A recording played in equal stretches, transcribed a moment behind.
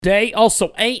Day. Also,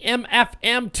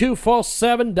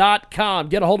 AMFM247.com.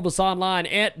 Get a hold of us online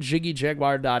at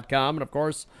JiggyJaguar.com. And, of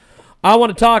course, I want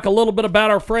to talk a little bit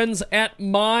about our friends at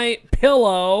My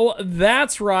Pillow.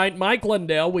 That's right, Mike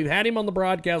Lindell. We've had him on the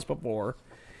broadcast before.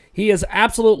 He is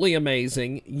absolutely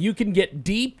amazing. You can get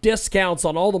deep discounts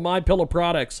on all the My Pillow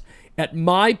products at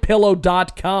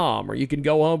MyPillow.com, or you can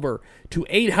go over to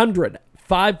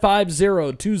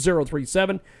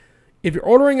 800-550-2037. If you're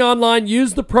ordering online,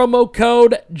 use the promo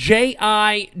code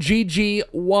JIGGY.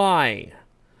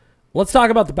 Let's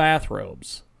talk about the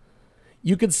bathrobes.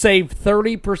 You can save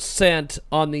 30%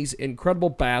 on these incredible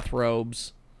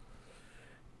bathrobes.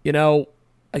 You know,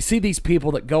 I see these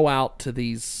people that go out to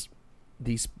these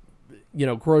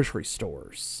grocery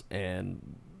stores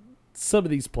and some of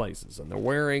these places, and they're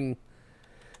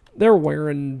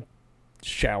wearing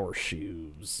shower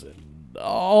shoes and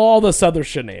all this other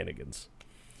shenanigans.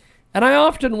 And I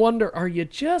often wonder, are you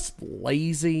just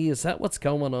lazy? Is that what's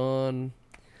going on?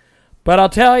 But I'll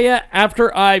tell you,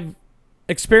 after I've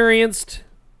experienced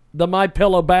the My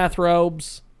Pillow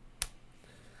bathrobes,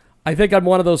 I think I'm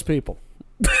one of those people.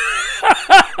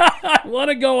 I want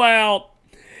to go out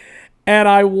and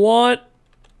I want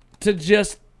to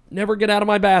just never get out of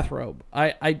my bathrobe.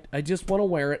 I just want to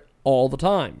wear it all the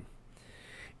time.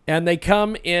 And they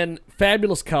come in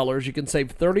fabulous colors. You can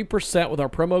save 30% with our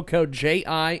promo code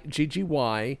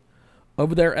JIGGY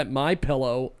over there at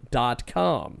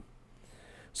MyPillow.com.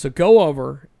 So go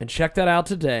over and check that out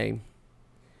today.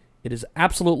 It is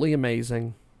absolutely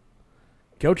amazing.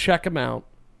 Go check them out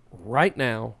right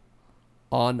now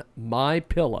on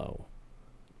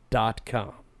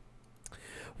MyPillow.com.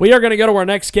 We are going to go to our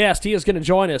next guest. He is going to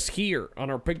join us here on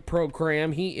our big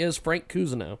program. He is Frank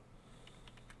Cousineau.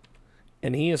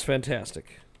 And he is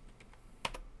fantastic.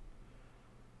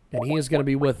 And he is going to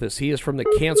be with us. He is from the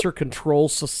Cancer Control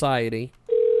Society.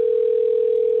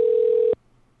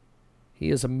 He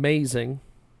is amazing.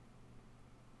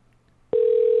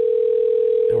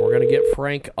 And we're going to get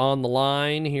Frank on the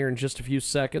line here in just a few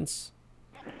seconds.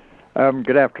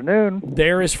 Good afternoon.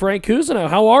 There is Frank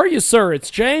Cousineau. How are you, sir? It's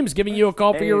James giving you a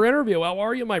call for your interview. How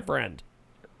are you, my friend?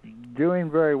 Doing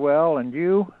very well, and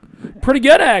you? Pretty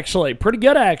good, actually.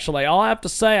 I'll have to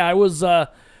say, I was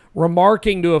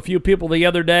remarking to a few people the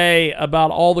other day about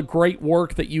all the great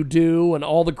work that you do and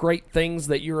all the great things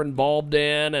that you're involved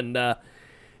in, and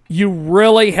you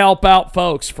really help out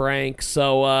folks, Frank.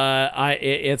 So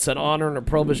it's an honor and a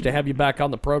privilege to have you back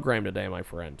on the program today, my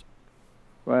friend.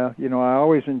 Well, I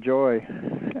always enjoy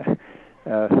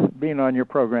being on your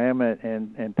program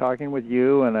and talking with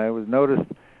you, and I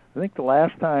I think the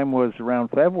last time was around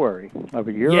February of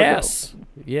a year ago.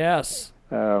 Yes.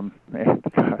 And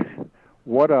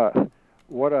what a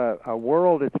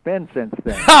world it's been since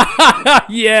then.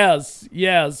 Yes.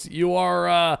 You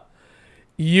are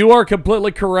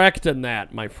completely correct in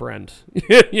that, my friend.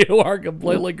 You are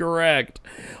completely correct.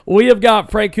 We have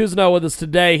got Frank Cousineau with us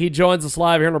today. He joins us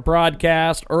live here on a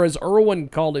broadcast, or as Irwin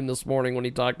called him this morning when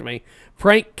he talked to me,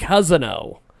 Frank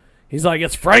Cousineau. He's like,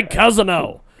 it's Frank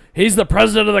Cousineau. He's the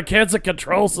president of the Cancer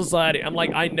Control Society. I'm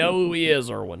like, I know who he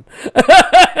is, Irwin.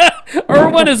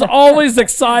 Irwin is always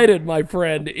excited, my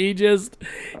friend. He is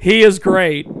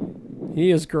great. He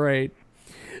is great.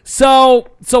 So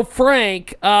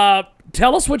Frank,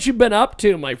 tell us what you've been up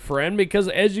to, my friend, because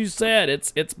as you said,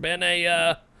 it's been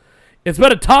a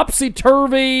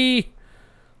topsy-turvy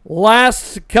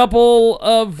last couple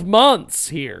of months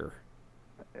here.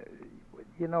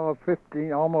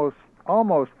 15, almost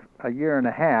a year and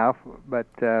a half, but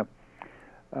tell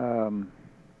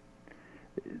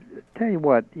you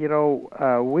what,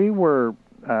 we were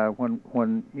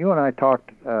when you and I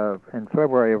talked in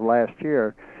February of last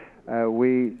year.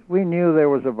 We knew there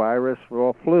was a virus,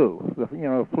 flu,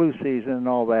 flu season and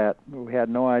all that. We had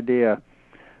no idea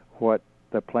what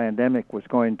the pandemic was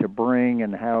going to bring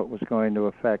and how it was going to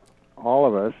affect all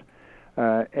of us.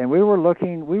 And we had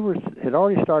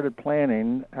already started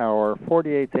planning our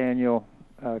 48th annual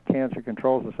Cancer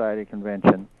Control Society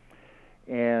convention,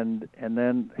 and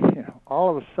then all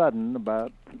of a sudden,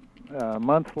 about a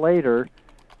month later,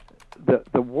 the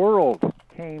world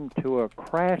came to a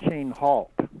crashing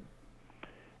halt.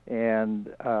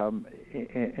 And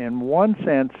in one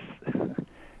sense,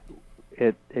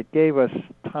 it gave us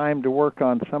time to work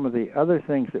on some of the other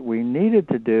things that we needed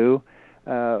to do.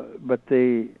 But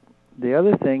the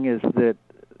other thing is that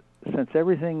since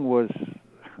everything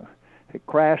it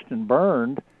crashed and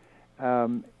burned,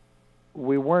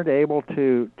 we weren't able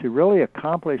to really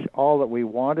accomplish all that we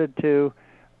wanted to.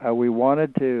 We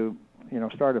wanted to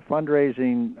start a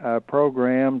fundraising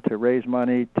program to raise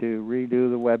money to redo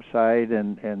the website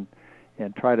and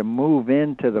and try to move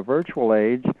into the virtual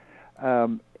age,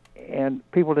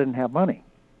 and people didn't have money.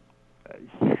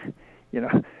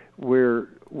 We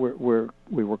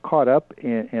were caught up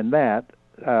in that,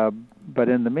 but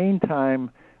in the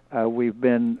meantime, we've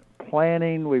been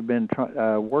planning. We've been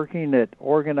working at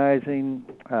organizing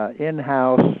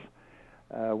in-house.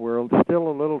 We're still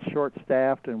a little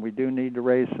short-staffed, and we do need to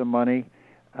raise some money,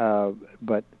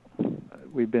 but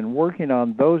we've been working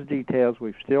on those details.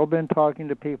 We've still been talking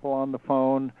to people on the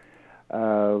phone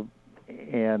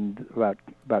and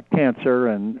about cancer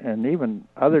and even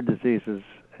other diseases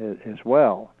as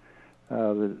well.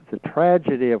 The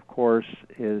tragedy, of course,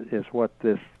 is what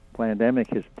this pandemic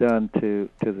has done to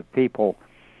the people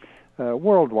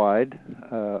worldwide,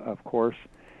 of course,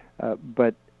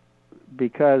 but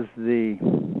because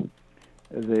and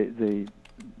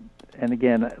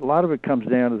again, a lot of it comes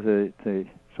down to the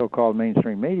so-called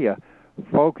mainstream media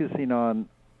focusing on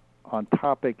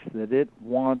topics that it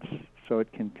wants so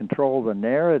it can control the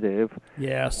narrative.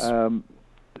 Yes.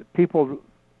 People,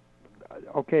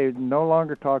 no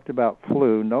longer talked about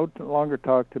flu, no longer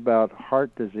talked about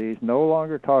heart disease, no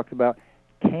longer talked about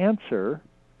cancer.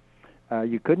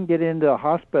 You couldn't get into a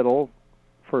hospital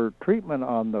for treatment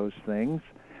on those things.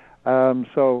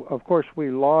 So, of course,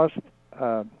 we lost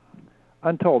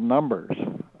untold numbers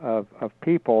of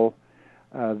people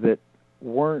that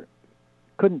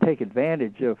couldn't take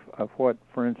advantage of what,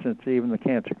 for instance, even the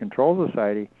Cancer Control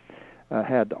Society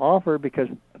had to offer because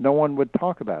no one would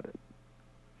talk about it.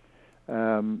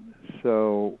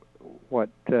 So what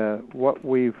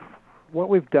we've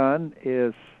done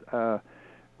is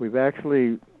we've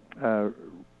actually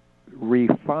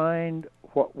refined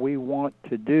what we want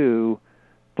to do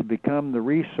to become the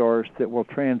resource that will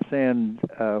transcend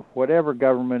whatever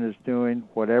government is doing,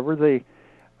 whatever the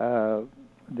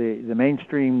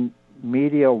mainstream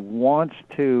media wants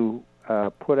to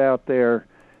put out there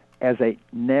as a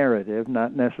narrative,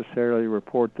 not necessarily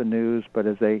report the news, but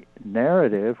as a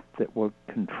narrative that will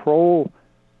control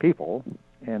people.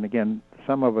 And again,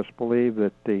 some of us believe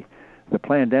that the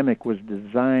pandemic was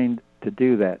designed to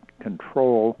do that,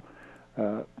 control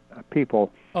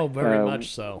people. Oh, very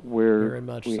much so.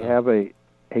 We have a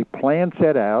plan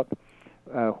set out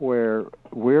where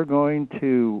we're going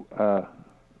to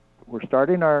we're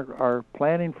starting our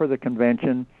planning for the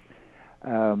convention,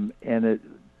 and it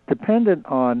dependent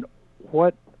on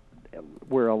what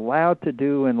we're allowed to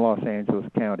do in Los Angeles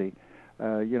County.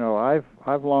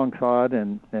 I've long thought,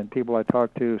 and people I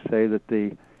talk to say that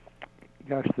the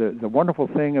wonderful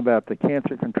thing about the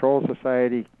Cancer Control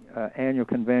Society annual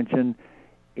convention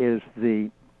is the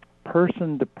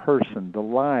person-to-person, the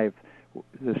live.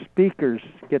 The speakers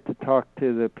get to talk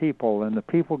to the people, and the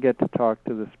people get to talk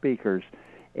to the speakers,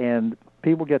 and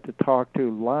people get to talk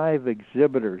to live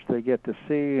exhibitors. They get to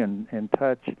see and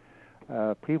touch.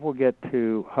 People get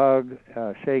to hug,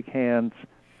 shake hands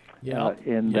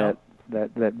in that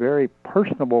very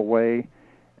personable way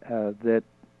that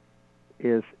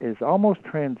is almost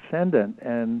transcendent,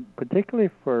 and particularly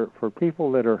for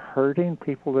people that are hurting,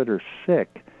 people that are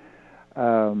sick.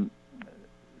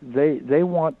 They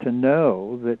want to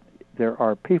know that there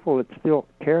are people that still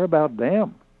care about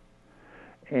them,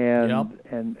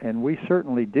 and we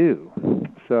certainly do.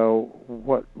 So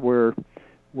what we're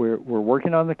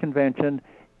working on the convention.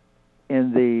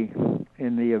 In the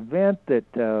event that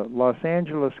Los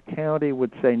Angeles County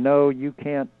would say no, you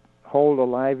can't hold a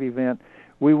live event,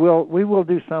 we will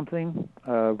do something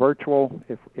virtual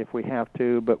if we have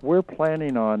to. But we're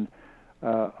planning on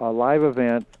a live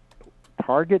event.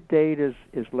 Target date is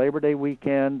Labor Day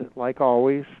weekend, like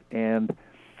always. And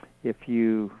if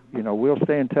we'll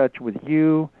stay in touch with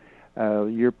you.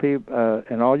 Your people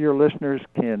and all your listeners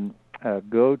can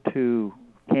go to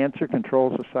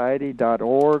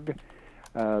cancercontrolsociety.org.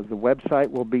 The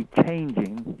website will be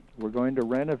changing. We're going to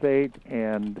renovate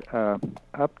and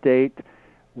update.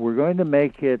 We're going to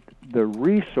make it the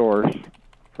resource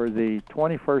for the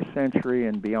 21st century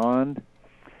and beyond.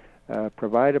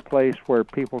 Provide a place where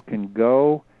people can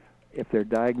go if they're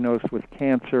diagnosed with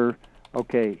cancer.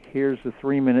 Okay, here's a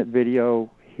 3-minute video.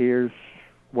 Here's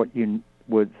what you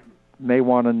may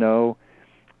want to know.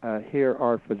 Here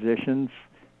are physicians.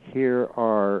 Here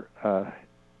are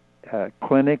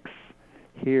clinics.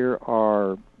 Here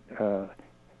are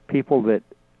people that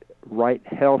write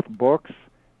health books,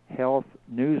 health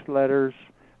newsletters.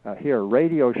 Here are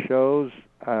radio shows.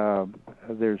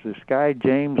 There's this guy,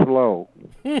 James Lowe,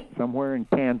 somewhere in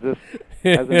Kansas,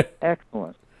 has an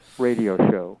excellent radio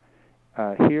show.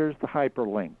 Here's the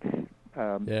hyperlink.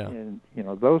 And,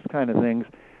 those kind of things.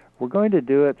 We're going to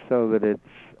do it so that it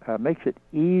makes it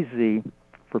easy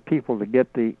for people to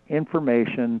get the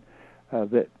information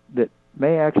that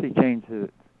may actually change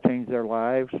their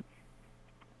lives.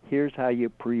 Here's how you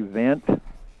prevent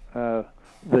the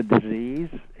disease.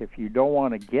 If you don't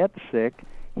want to get sick,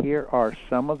 here are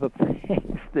some of the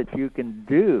things that you can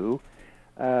do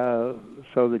so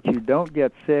that you don't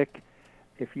get sick.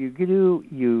 If you do,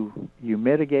 you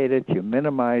mitigate it, you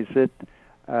minimize it,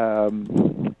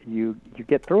 you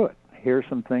get through it. Here are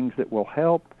some things that will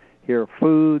help. Here are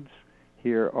foods.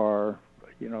 Here are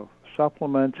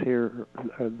supplements. Here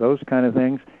are those kind of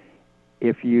things.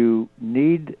 If you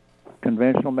need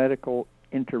conventional medical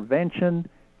intervention,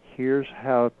 here's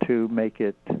how to make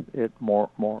it more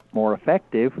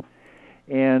effective.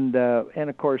 And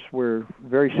of course, we're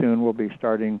very soon we'll be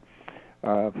starting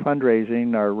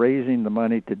fundraising or raising the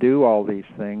money to do all these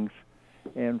things.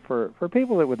 And for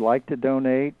people that would like to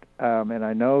donate, and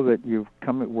I know that a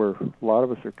lot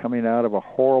of us are coming out of a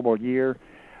horrible year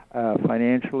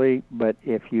financially, but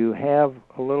if you have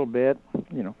a little bit,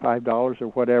 $5 or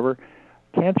whatever,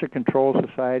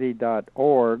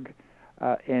 cancercontrolsociety.org,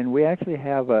 and we actually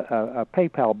have a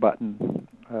PayPal button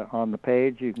on the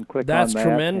page. You can click on that. That's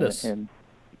tremendous. And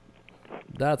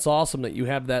that's awesome that you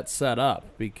have that set up,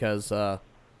 because I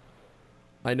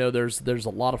know there's a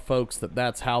lot of folks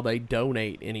that's how they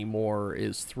donate anymore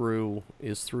is through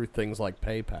things like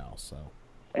PayPal. So,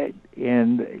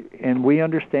 and we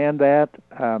understand that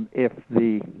and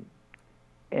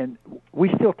we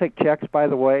still take checks, by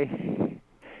the way.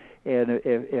 And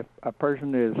if a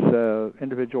person is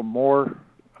individual more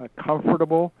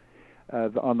comfortable,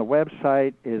 on the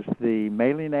website is the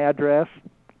mailing address,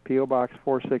 P.O. Box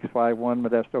 4651,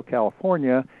 Modesto,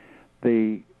 California.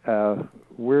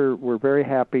 We're very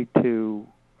happy to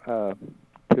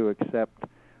accept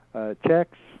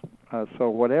checks.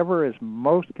 So whatever is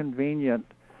most convenient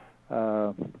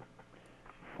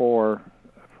for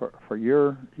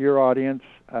your audience,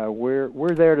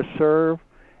 we're there to serve,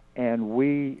 and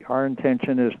our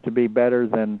intention is to be better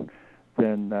than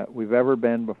we've ever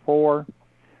been before.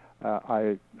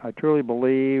 I truly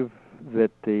believe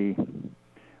that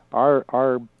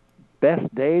our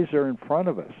best days are in front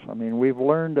of us. I mean, we've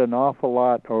learned an awful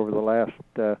lot over the last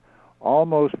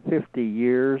almost 50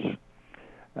 years.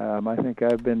 I think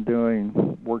I've been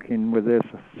working with this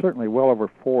certainly well over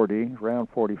 40, around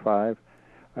 45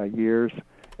 years,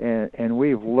 and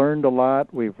we've learned a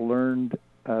lot. We've learned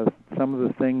some of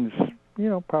the things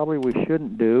probably we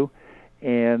shouldn't do,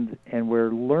 and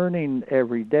we're learning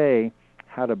every day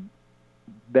how to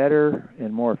better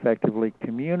and more effectively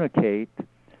communicate.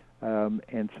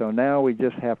 And so now we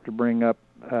just have to bring up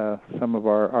some of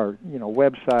our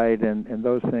website and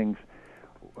those things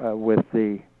with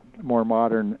the more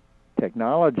modern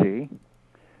technology.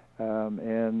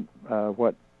 And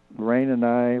what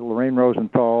Lorraine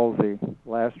Rosenthal, the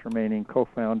last remaining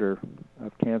co-founder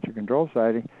of Cancer Control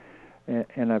Society,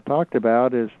 and I've talked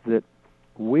about, is that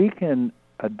we can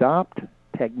adopt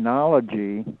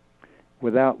technology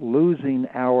without losing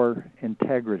our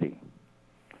integrity.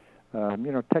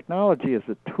 Technology is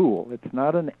a tool. It's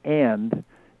not an end.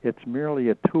 It's merely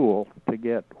a tool to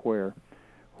get where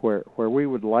we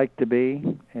would like to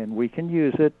be, and we can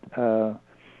use it to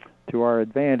our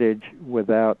advantage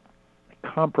without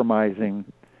compromising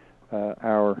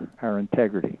our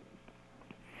integrity.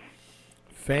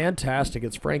 Fantastic.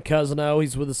 It's Frank Cousineau.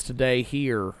 He's with us today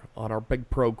here on our big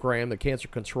program, the Cancer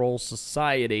Control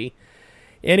Society.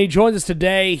 And he joins us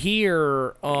today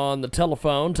here on the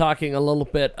telephone talking a little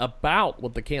bit about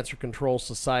what the Cancer Control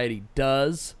Society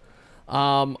does.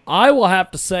 I will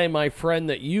have to say, my friend,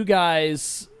 that you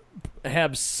guys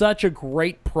have such a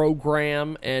great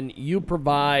program, and you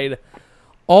provide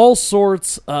all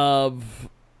sorts of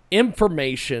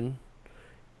information,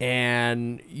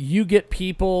 and you get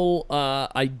people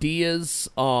ideas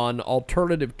on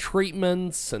alternative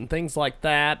treatments and things like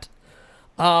that.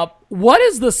 What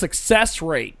is the success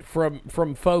rate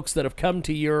from folks that have come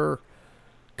to your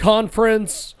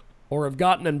conference or have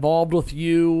gotten involved with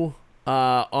you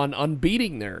on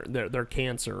beating their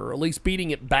cancer, or at least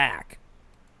beating it back?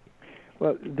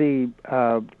 Well, as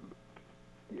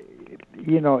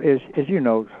you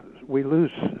know, we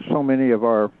lose so many of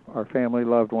our family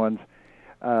loved ones,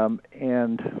 and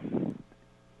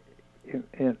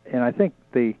I think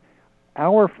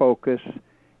our focus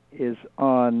is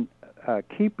on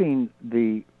keeping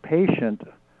the patient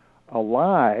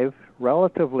alive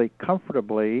relatively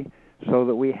comfortably, so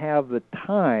that we have the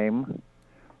time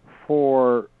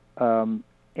for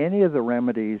any of the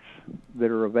remedies that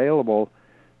are available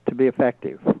to be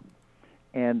effective,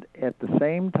 and at the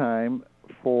same time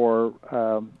for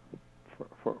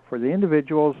the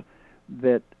individuals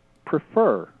that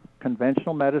prefer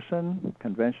conventional medicine,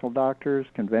 conventional doctors,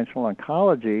 conventional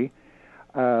oncology,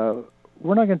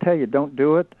 we're not going to tell you don't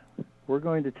do it. We're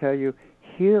going to tell you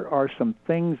here are some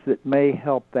things that may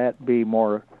help that be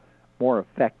more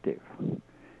effective.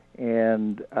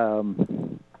 And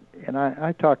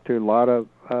I talk to a lot of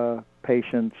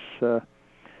patients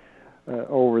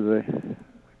over the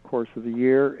course of the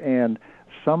year, and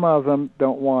some of them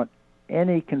don't want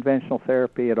any conventional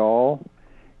therapy at all,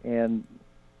 and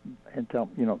tell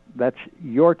that's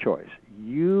your choice.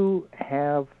 You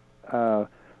have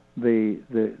the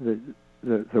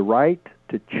right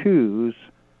to choose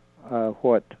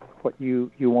what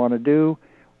you want to do.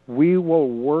 We will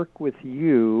work with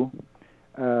you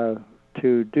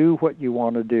to do what you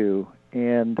want to do.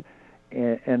 And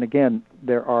again,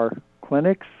 there are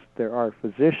clinics, there are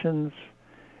physicians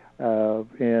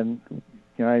in the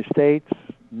United States,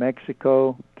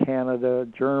 Mexico, Canada,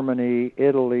 Germany,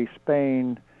 Italy,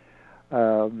 Spain,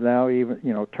 now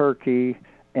even Turkey,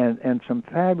 and some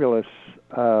fabulous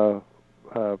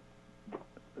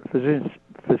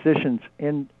physicians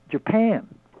in Japan,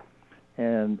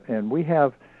 and we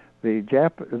have the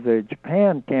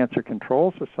Japan Cancer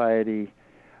Control Society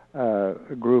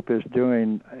group is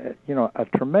doing a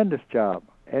tremendous job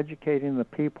educating the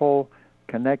people,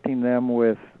 connecting them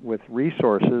with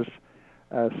resources.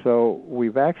 So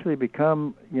we've actually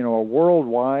become a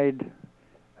worldwide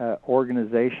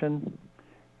organization,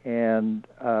 and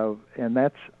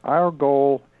that's our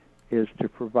goal, is to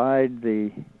provide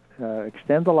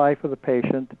extend the life of the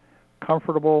patient,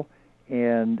 comfortable,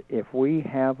 and if we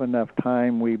have enough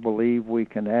time, we believe we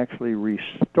can actually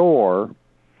restore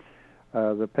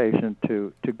the patient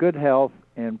to good health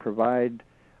and provide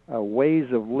ways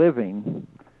of living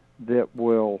that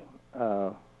will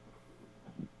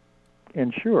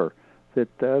ensure that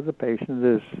the patient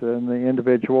is and the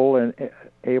individual and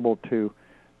able to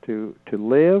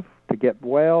live, to get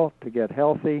well, to get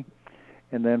healthy.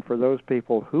 And then for those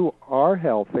people who are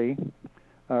healthy,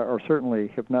 or certainly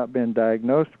have not been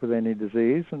diagnosed with any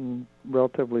disease and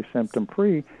relatively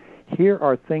symptom-free, here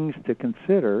are things to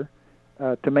consider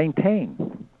to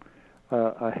maintain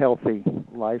a healthy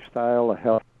lifestyle,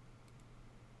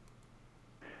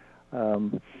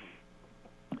 and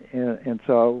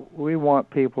so we want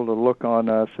people to look on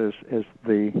us as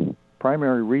the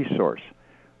primary resource.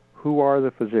 Who are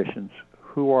the physicians?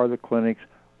 Who are the clinics?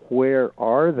 Where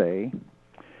are they?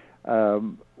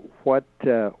 What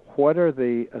are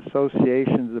the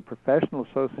associations, the professional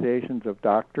associations of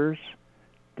doctors,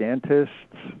 dentists,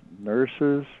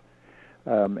 nurses,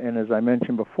 and as I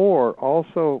mentioned before,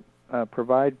 also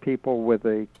provide people with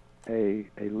a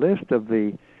list of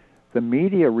the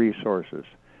media resources,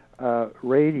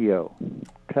 radio,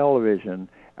 television,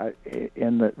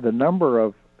 and the number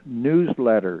of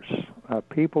newsletters,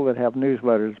 people that have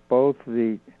newsletters, both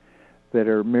that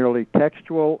are merely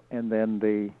textual, and then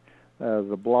the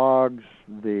blogs,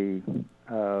 the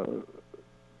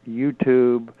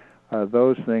YouTube,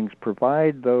 those things.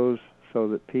 Provide those so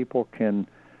that people can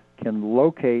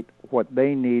locate what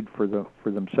they need for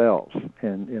themselves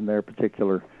in their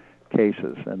particular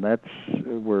cases. And that's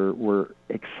we're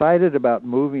excited about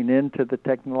moving into the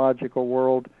technological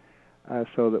world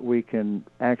so that we can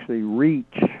actually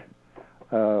reach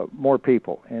more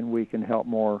people, and we can help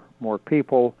more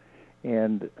people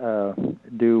and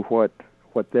do what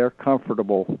they're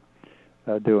comfortable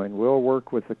doing. We'll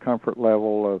work with the comfort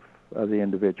level of the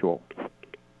individual.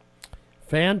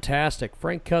 Fantastic.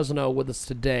 Frank Cousineau with us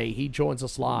today. He joins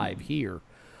us live here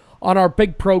on our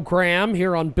big program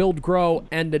here on Build, Grow,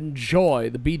 and Enjoy,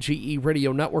 the BGE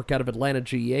Radio Network out of Atlanta,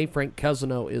 GA. Frank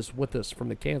Cousineau is with us from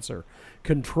the Cancer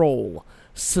Control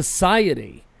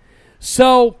Society.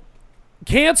 So,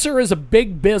 cancer is a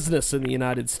big business in the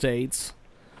United States.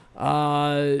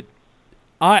 I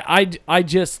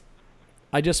just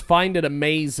find it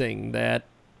amazing that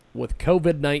with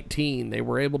COVID-19 they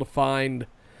were able to find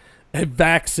a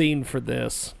vaccine for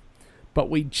this, but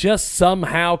we just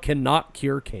somehow cannot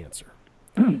cure cancer.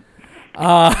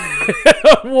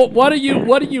 What do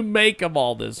you make of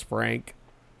all this, Frank?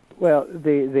 Well,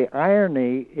 the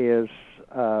irony is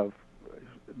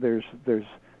there's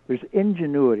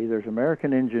ingenuity. There's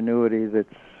American ingenuity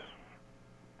that's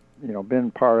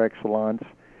been par excellence.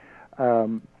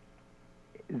 The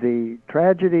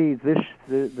tragedy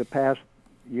the past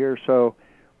year or so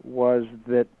was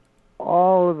that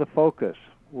all of the focus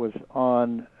was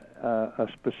on a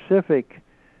specific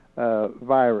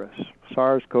virus,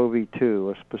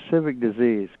 SARS-CoV-2, a specific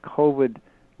disease,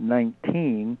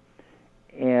 COVID-19,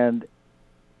 and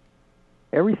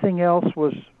everything else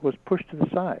was pushed to the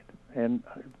side. And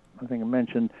I think I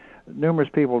mentioned numerous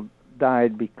people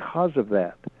died because of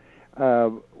that.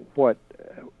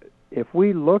 If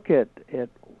we look at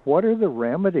what are the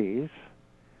remedies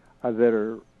that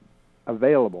are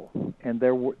available, and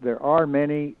there are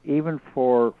many, even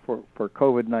for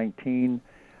COVID-19,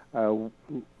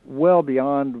 well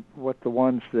beyond what the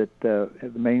ones that the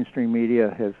mainstream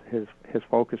media has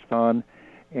focused on,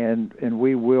 and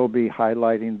we will be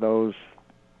highlighting those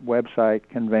website,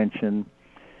 convention,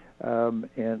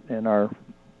 and our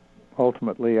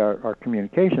ultimately our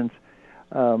communications,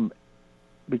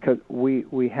 because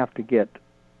we have to get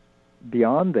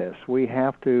beyond this. We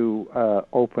have to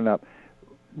open up.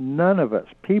 None of us,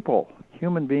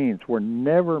 human beings, were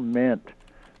never meant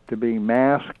to be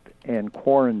masked and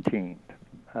quarantined,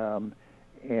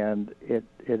 and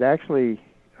it actually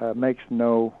makes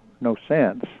no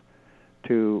sense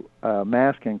to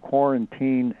mask and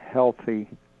quarantine healthy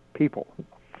people.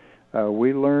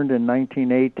 We learned in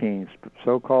 1918,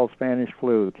 so-called Spanish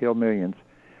flu killed millions.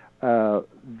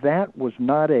 That was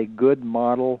not a good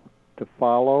model to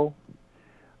follow.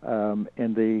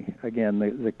 And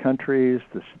the countries,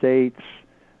 the states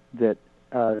that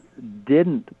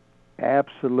didn't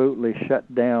absolutely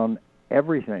shut down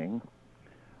everything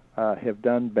have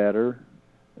done better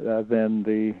than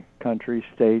the countries,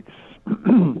 states,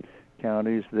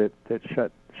 counties that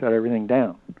shut everything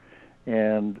down.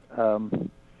 And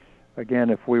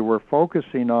again, if we were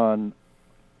focusing on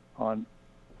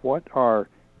what are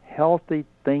healthy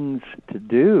things to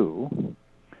do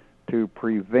to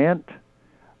prevent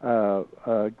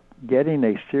getting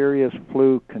a serious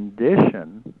flu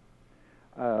condition,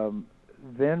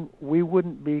 then we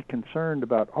wouldn't be concerned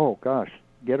about, oh gosh,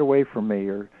 get away from me,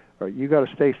 or you got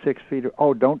to stay 6 feet,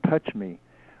 oh, don't touch me.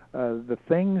 The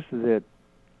things that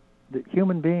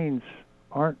human beings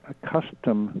aren't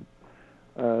accustomed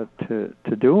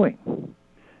to doing.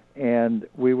 And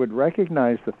we would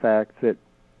recognize the fact that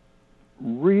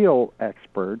real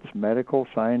experts, medical,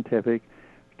 scientific,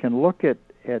 can look at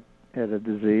a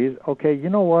disease. Okay, you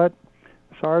know what?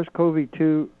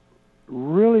 SARS-CoV-2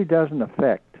 really doesn't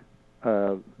affect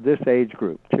this age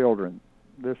group, children,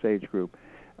 this age group.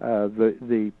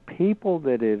 The people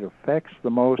that it affects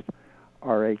the most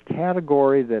are a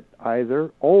category that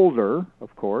either older,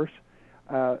 of course,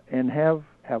 and have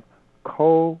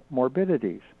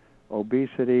comorbidities,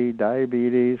 obesity,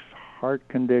 diabetes, heart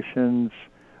conditions,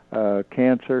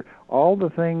 cancer, all the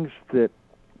things that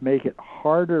make it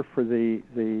harder for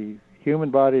the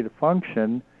human body to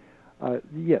function.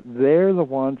 They're the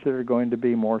ones that are going to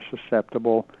be more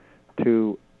susceptible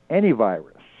to any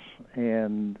virus,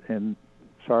 and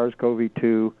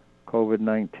SARS-CoV-2,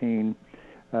 COVID-19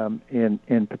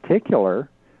 in particular.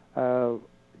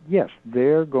 Yes,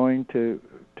 they're going to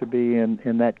be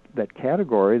in that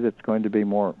category that's going to be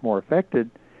more affected.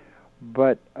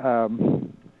 But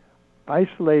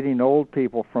isolating old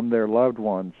people from their loved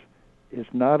ones is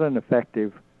not an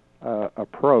effective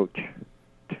approach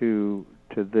to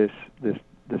this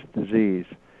disease.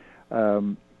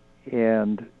 And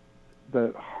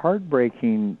the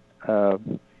heartbreaking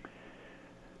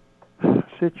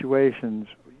situations,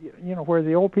 where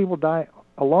the old people die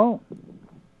alone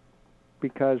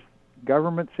because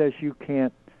government says you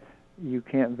can't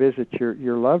visit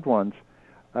your loved ones,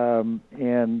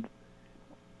 and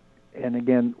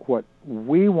again, what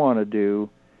we want to do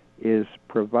is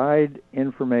provide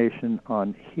information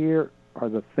on here are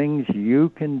the things you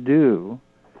can do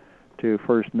to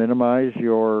first minimize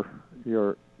your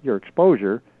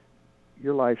exposure,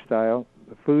 your lifestyle,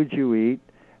 the foods you eat,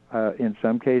 in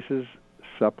some cases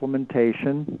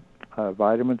supplementation,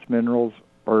 vitamins, minerals,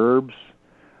 herbs,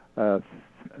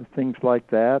 things like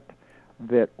that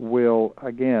will,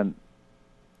 again,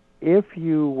 if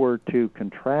you were to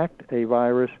contract a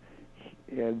virus,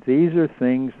 these are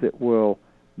things that will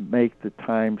make the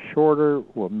time shorter,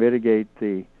 will mitigate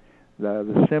the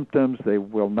symptoms. They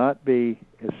will not be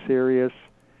as serious,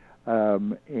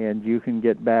 and you can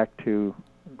get back to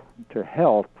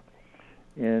health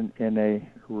in a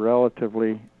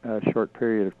relatively short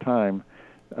period of time.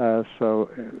 So,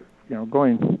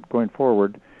 going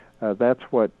forward, that's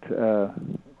what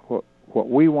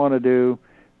we want to do.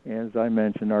 As I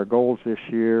mentioned, our goals this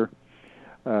year: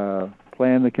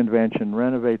 plan the convention,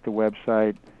 renovate the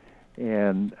website,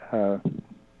 and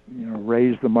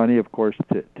raise the money, of course,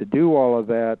 to do all of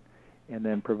that, and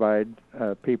then provide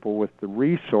people with the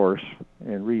resources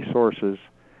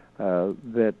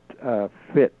that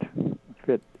fit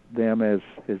them as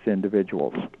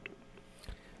individuals.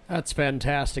 That's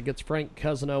fantastic. It's Frank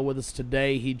Cousineau with us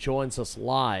today. He joins us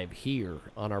live here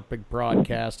on our big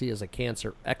broadcast. He is a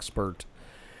cancer expert.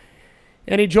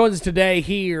 And he joins us today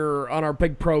here on our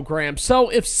big program. So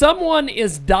if someone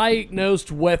is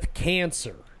diagnosed with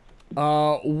cancer,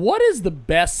 what is the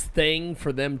best thing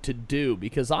for them to do?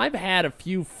 Because I've had a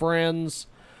few friends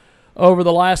over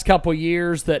the last couple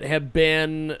years that have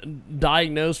been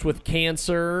diagnosed with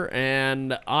cancer,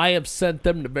 and I have sent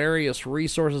them to various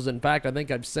resources. In fact, I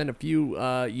think I've sent a few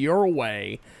your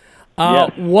way.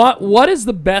 Yes. What is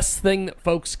the best thing that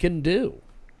folks can do?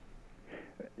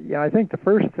 Yeah, I think the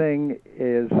first thing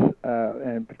is,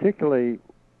 and particularly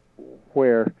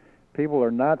where people are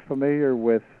not familiar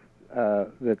with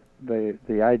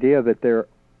the idea that there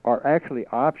are actually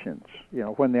options. You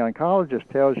know, when the oncologist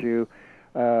tells you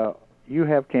you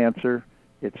have cancer,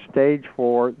 it's stage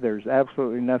 4, there's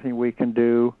absolutely nothing we can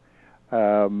do.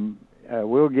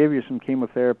 We'll give you some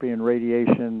chemotherapy and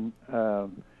radiation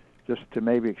just to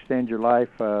maybe extend your life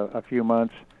a few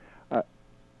months.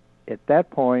 At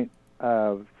that point,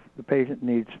 the patient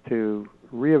needs to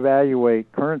reevaluate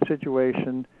current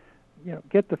situation,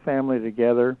 get the family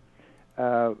together,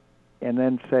 and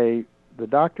then say, the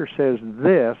doctor says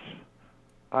this,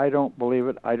 I don't believe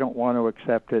it, I don't want to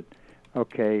accept it.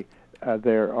 Okay,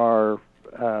 there are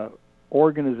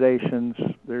organizations,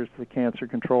 there's the Cancer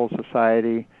Control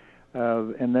Society,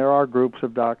 and there are groups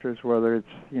of doctors, whether it's,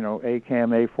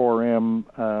 ACAM,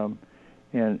 A4M,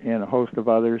 and a host of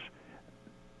others,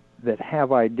 that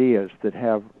have ideas, that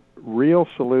have real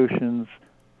solutions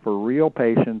for real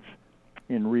patients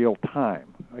in real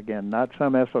time. Again, not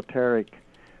some esoteric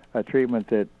treatment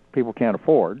that people can't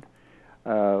afford,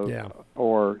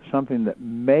 or something that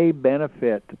may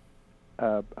benefit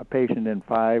a patient in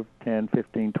 5, 10,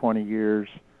 15, 20 years,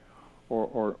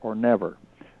 or never.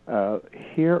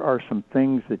 Here are some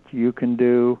things that you can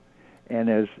do, and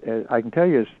as I can tell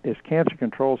you, as Cancer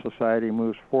Control Society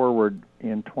moves forward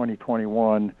in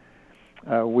 2021,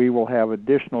 we will have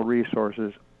additional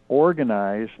resources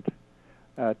organized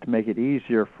to make it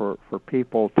easier for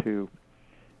people to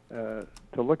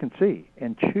look and see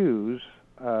and choose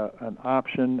an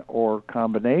option or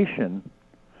combination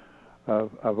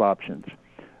of options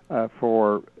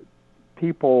for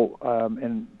people.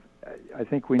 And I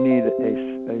think we need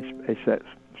a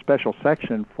special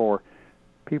section for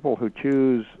people who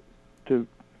choose to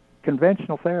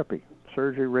conventional therapy,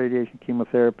 surgery, radiation,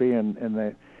 chemotherapy,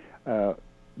 and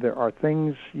there are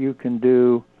things you can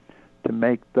do to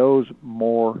make those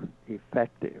more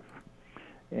effective.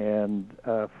 And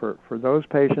for those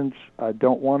patients, I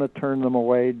don't want to turn them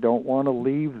away, don't want to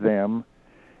leave them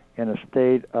in a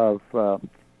state of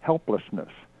helplessness.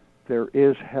 There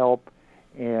is help,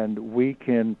 and we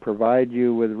can provide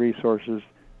you with resources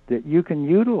that you can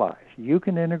utilize. You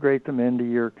can integrate them into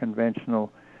your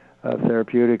conventional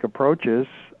therapeutic approaches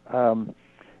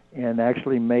and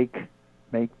actually make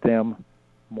them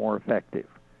more effective.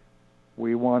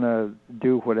 We want to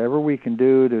do whatever we can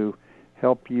do to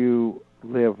help you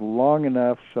live long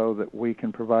enough so that we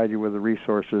can provide you with the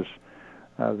resources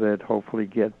that hopefully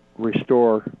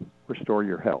restore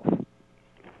your health.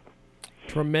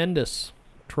 Tremendous.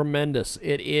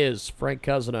 It is Frank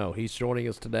Cousineau. He's joining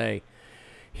us today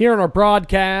here on our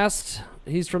broadcast.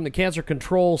 He's from the Cancer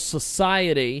Control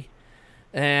Society,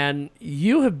 and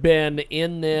you have been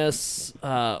in this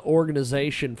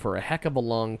organization for a heck of a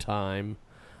long time.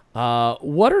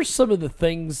 What are some of the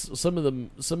things, some of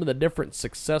the different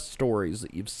success stories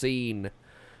that you've seen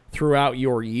throughout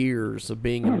your years of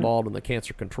being involved in the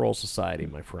Cancer Control Society,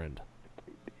 my friend?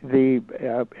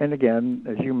 And again,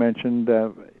 as you mentioned,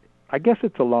 I guess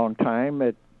it's a long time.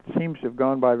 It seems to have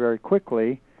gone by very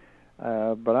quickly,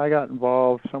 but I got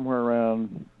involved somewhere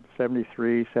around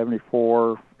 73,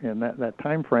 74 in that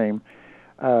time frame.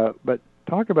 But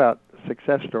talk about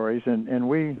success stories, and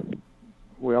we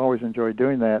always enjoy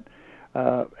doing that.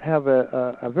 Have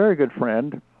a very good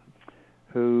friend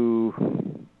who,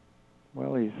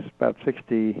 well, he's about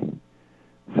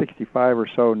 65 or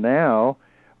so now,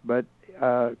 but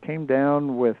came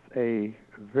down with a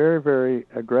very, very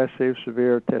aggressive,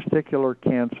 severe testicular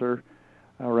cancer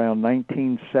around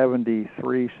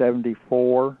 1973,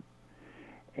 74,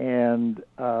 and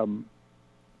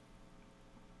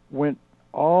went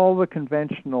all the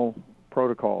conventional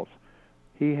protocols.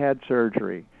 He had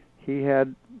surgery, he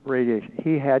had radiation,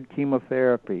 he had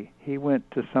chemotherapy, he went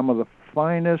to some of the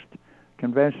finest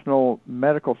conventional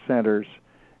medical centers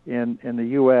in the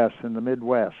U.S., in the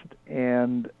Midwest,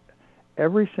 and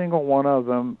every single one of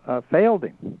them failed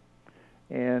him.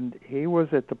 And he was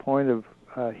at the point of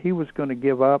he was going to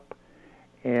give up,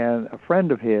 and a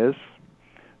friend of his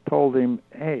told him,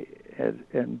 hey,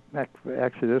 and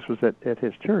actually this was at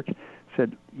his church,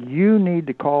 said, you need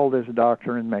to call this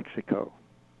doctor in Mexico.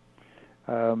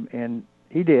 And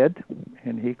he did,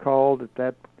 and he called at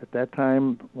that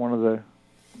time, one of the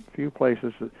few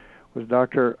places was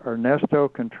Dr. Ernesto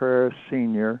Contreras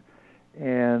Sr.,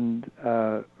 and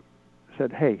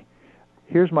said, hey,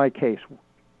 here's my case.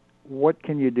 what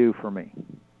can you do for me?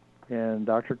 And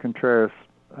Dr. Contreras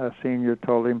Sr.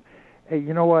 told him, hey,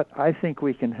 you know what? I think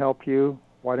we can help you.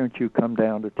 Why don't you come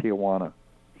down to Tijuana?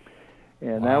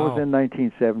 And that was in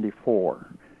 1974.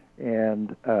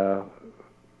 And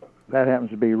that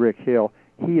happens to be Rick Hill.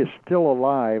 He is still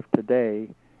alive today.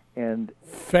 And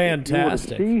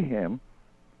fantastic. If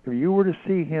you were to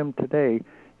see him today,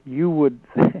 you would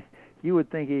you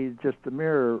would think he's just a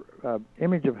mirror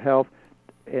image of health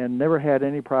and never had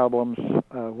any problems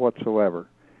whatsoever.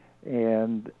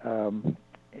 And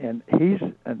his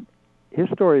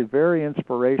story is very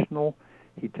inspirational.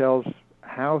 He tells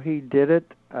how he did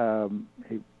it,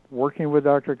 working with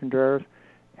Dr. Contreras,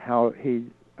 how he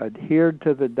adhered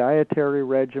to the dietary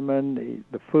regimen,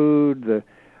 the food,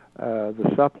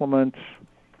 the supplements,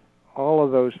 all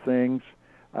of those things.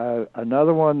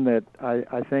 Another one that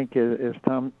I think is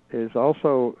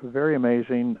also very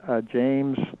amazing,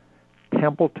 James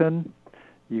Templeton.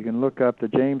 You can look up the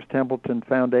James Templeton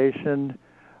Foundation.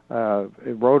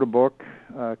 It wrote a book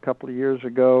a couple of years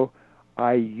ago,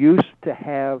 I Used to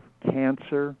Have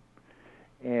Cancer,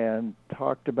 and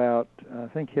talked about, I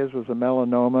think his was a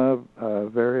melanoma,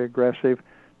 very aggressive,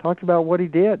 talked about what he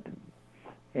did.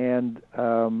 And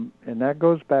that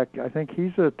goes back, I think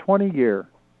he's a 20-year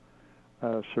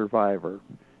survivor.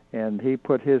 And he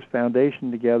put his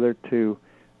foundation together to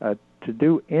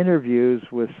do interviews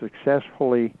with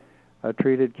successfully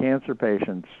treated cancer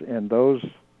patients. And those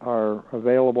are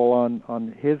available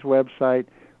on his website.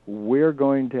 We're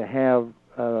going to have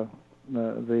the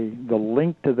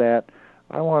link to that.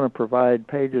 I want to provide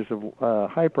pages of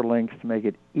hyperlinks to make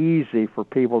it easy for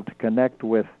people to connect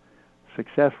with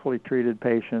successfully treated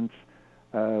patients,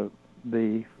 the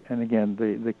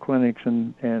clinics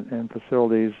and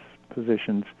facilities,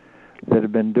 physicians that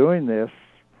have been doing this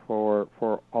for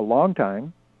a long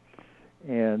time,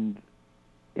 and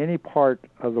any part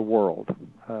of the world.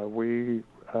 We're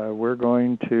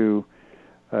going to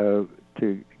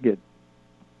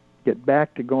get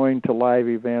back to going to live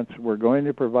events. We're going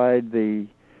to provide the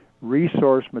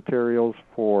resource materials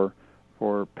for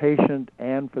patient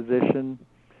and physician,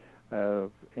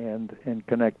 and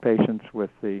connect patients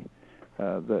with the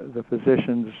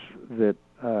physicians that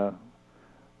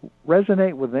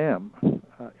resonate with them.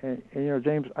 And you know,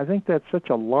 James, I think that's such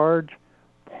a large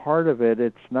part of it.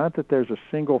 It's not that there's a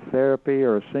single therapy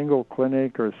or a single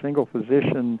clinic or a single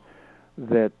physician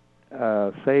that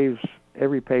saves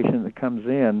every patient that comes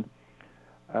in,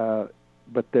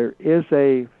 but there is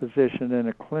a physician in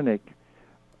a clinic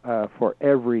for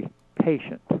every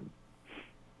patient.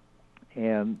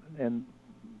 And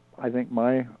I think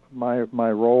my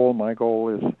role, my goal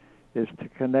is to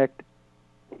connect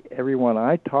everyone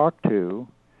I talk to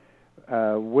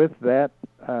with that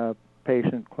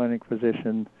patient, clinic,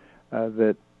 physician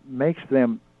that makes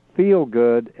them feel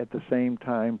good, at the same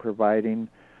time providing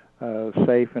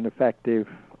safe and effective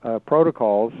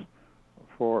protocols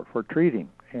for treating.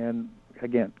 And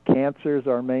again, cancer is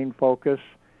our main focus,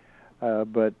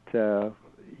 but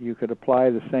you could apply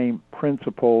the same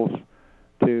principles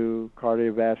to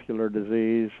cardiovascular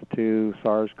disease, to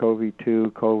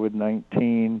SARS-CoV-2,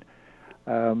 COVID-19,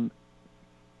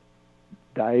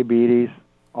 diabetes.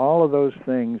 All of those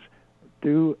things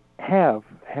do have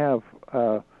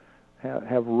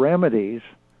remedies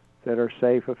that are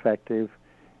safe, effective,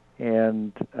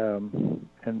 and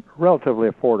relatively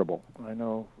affordable. I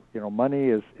know, money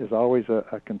is always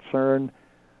a concern.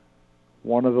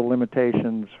 One of the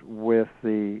limitations with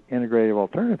the integrative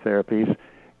alternative therapies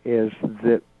is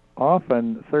that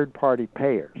often third-party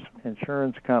payers,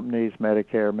 insurance companies,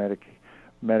 Medicare,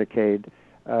 Medicaid,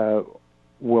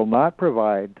 will not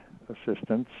provide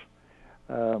assistance,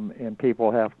 and people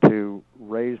have to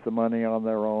raise the money on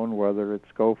their own, whether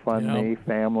it's GoFundMe,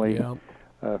 family,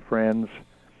 friends,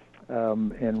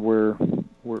 and we're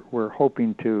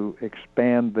hoping to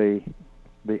expand the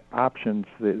options,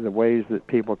 the ways that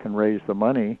people can raise the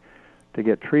money to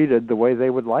get treated the way they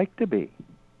would like to be.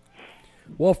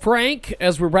 Well, Frank,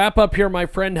 as we wrap up here, my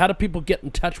friend, how do people get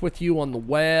in touch with you on the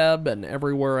web and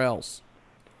everywhere else?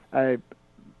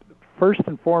 First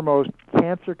and foremost,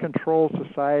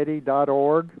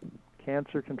 cancercontrolsociety.org,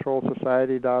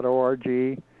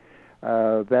 cancercontrolsociety.org.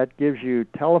 That gives you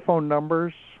telephone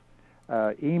numbers,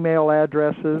 email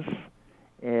addresses,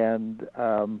 and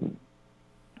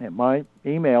my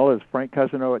email is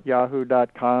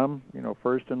frankcousineau@yahoo.com,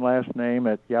 first and last name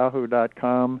at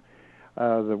yahoo.com.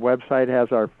 The website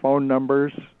has our phone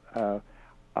numbers.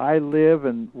 I live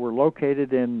and we're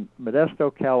located in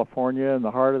Modesto, California, in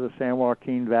the heart of the San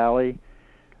Joaquin Valley,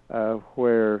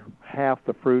 where half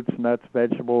the fruits, nuts,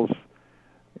 vegetables,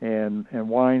 and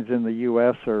wines in the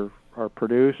U.S. are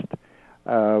produced.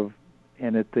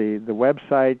 and at the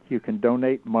website you can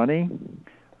donate money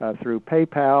through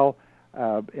PayPal.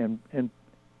 And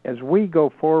as we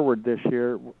go forward this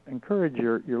year, encourage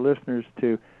your listeners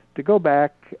to go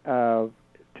back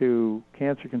to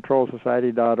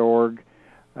cancercontrolsociety.org.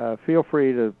 Feel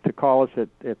free to call us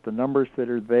at the numbers that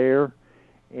are there,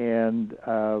 and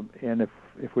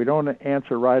if we don't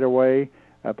answer right away,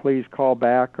 please call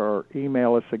back or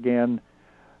email us again,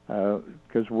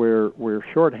 because we're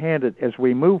shorthanded as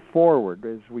we move forward,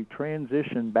 as we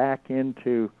transition back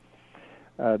into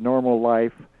normal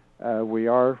life. We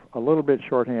are a little bit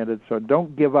shorthanded, so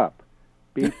don't give up.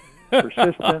 Be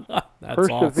persistent,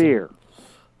 persevere. Awesome.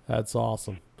 That's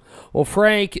awesome. Well,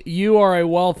 Frank, you are a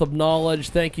wealth of knowledge.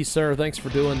 Thank you, sir. Thanks for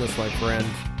doing this, my friend.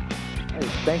 Hey,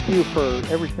 thank you for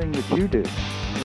everything that you do.